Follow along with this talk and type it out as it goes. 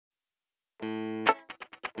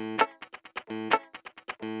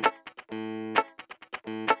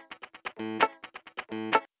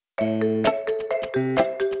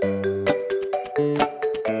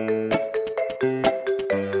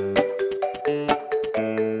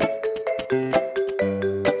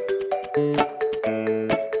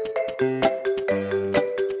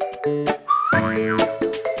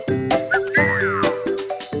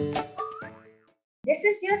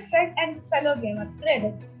gamer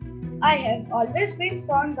Prerit. I have always been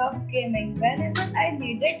fond of gaming. Whenever I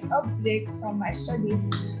needed a break from my studies,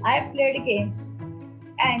 I played games.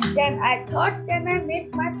 And then I thought, can I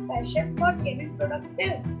make my passion for gaming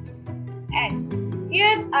productive? And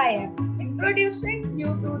here I am, introducing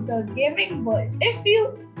you to the gaming world. If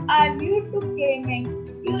you are new to gaming,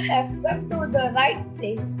 you have come to the right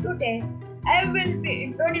place. Today, I will be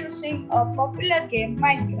introducing a popular game,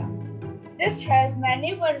 Minecraft. This has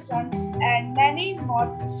many versions and many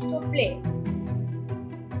mods to play.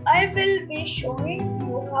 I will be showing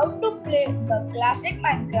you how to play the classic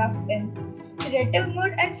Minecraft in creative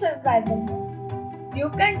mode and survival mode. You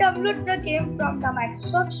can download the game from the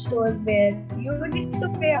Microsoft Store where you need to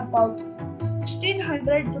pay about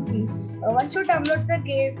 1600 rupees. Once you download the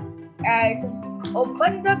game and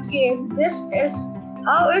open the game, this is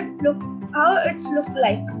how it's look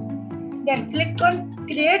like. Then click on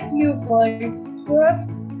create new world. You have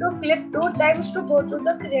to click 2 times to go to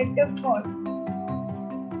the creative mode.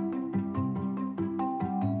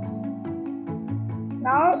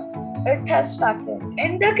 Now it has started.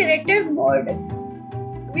 In the creative mode,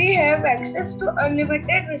 we have access to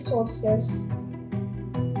unlimited resources.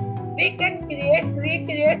 We can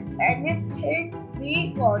recreate anything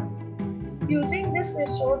we want using these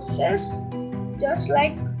resources, just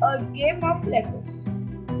like a game of Legos.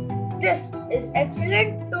 This is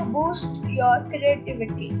excellent to boost your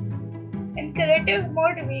creativity. In creative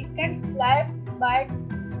mode, we can fly by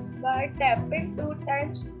tapping 2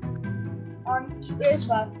 times on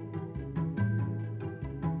spacebar,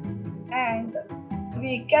 and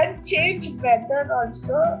we can change weather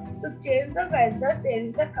also. To change the weather, there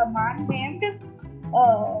is a command named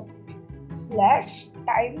 /time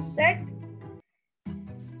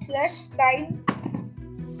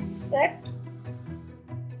set.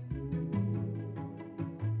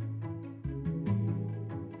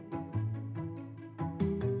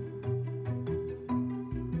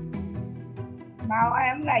 Now I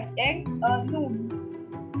am writing noon.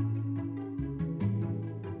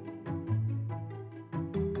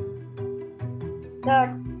 The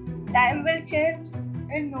time will change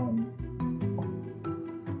in noon.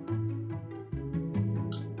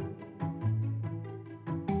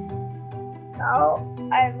 Now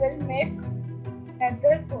I will make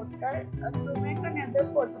another portal. To make another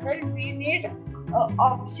portal, we need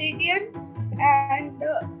obsidian and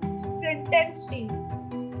flint and steel.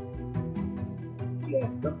 You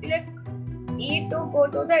have to click E to go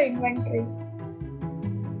to the inventory.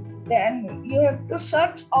 Then you have to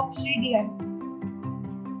search obsidian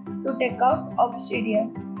to take out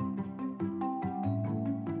obsidian.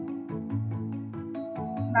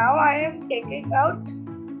 Now I am taking out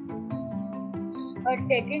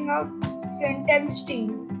flint and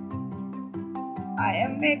steel. I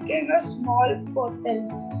am making a small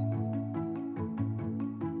portal.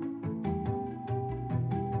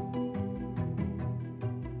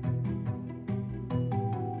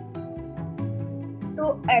 To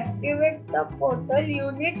activate the portal,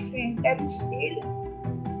 you need flint and steel.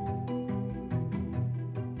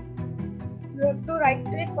 You have to right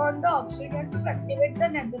click on the obsidian to activate the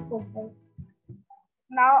nether portal.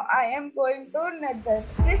 Now I am going to nether.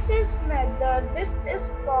 This is nether. This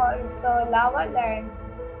is called the lava land.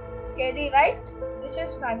 Scary, right? This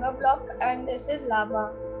is magma block and this is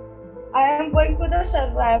lava. I am going to the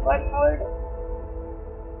survival mode.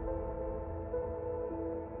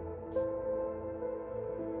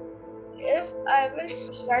 If I will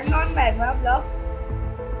stand on magma block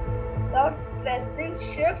without pressing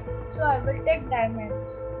shift, so I will take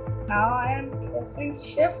damage. Now I am pressing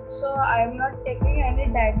shift, so I am not taking any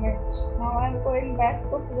damage. Now I am going back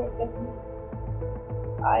to creative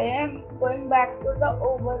mode. I am going back to the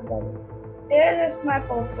overworld. There is my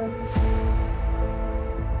portal.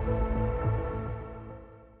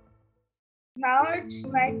 Now it's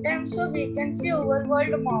night time, so we can see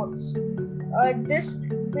overworld mobs.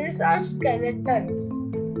 These are skeletons.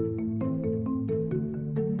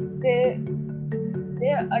 They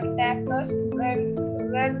attack us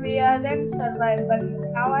when we are in survival.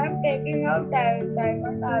 Now I am taking out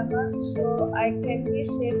diamond armor so I can be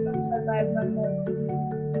safe in survival mode.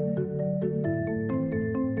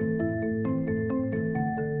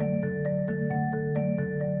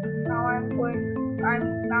 Now I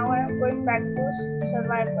am going back to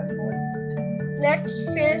survival mode. Let's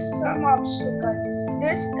face some obstacles.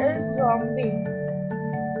 This is zombie.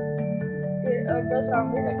 The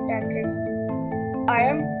zombie is attacking. I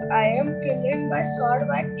am killing my sword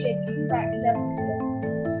by clicking left click.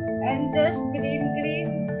 And this green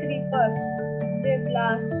creepers, they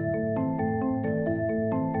blast.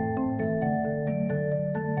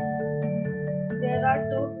 There are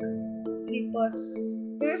 2 creepers.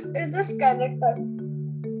 This is a skeleton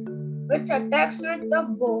which attacks with the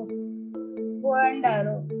bow and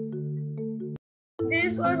arrow.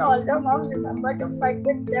 These were all the mobs. Remember to fight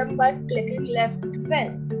with them by clicking left.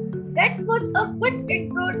 Well, that was a quick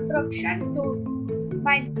introduction to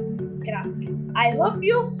Minecraft. I hope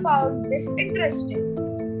you found this interesting.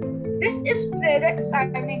 This is Prerit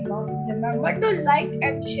signing off. Remember to like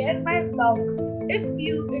and share my vlog. If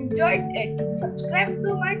you enjoyed it, subscribe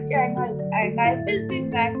to my channel and I will be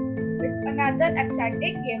back with another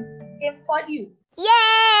exciting game for you.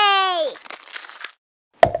 Yay!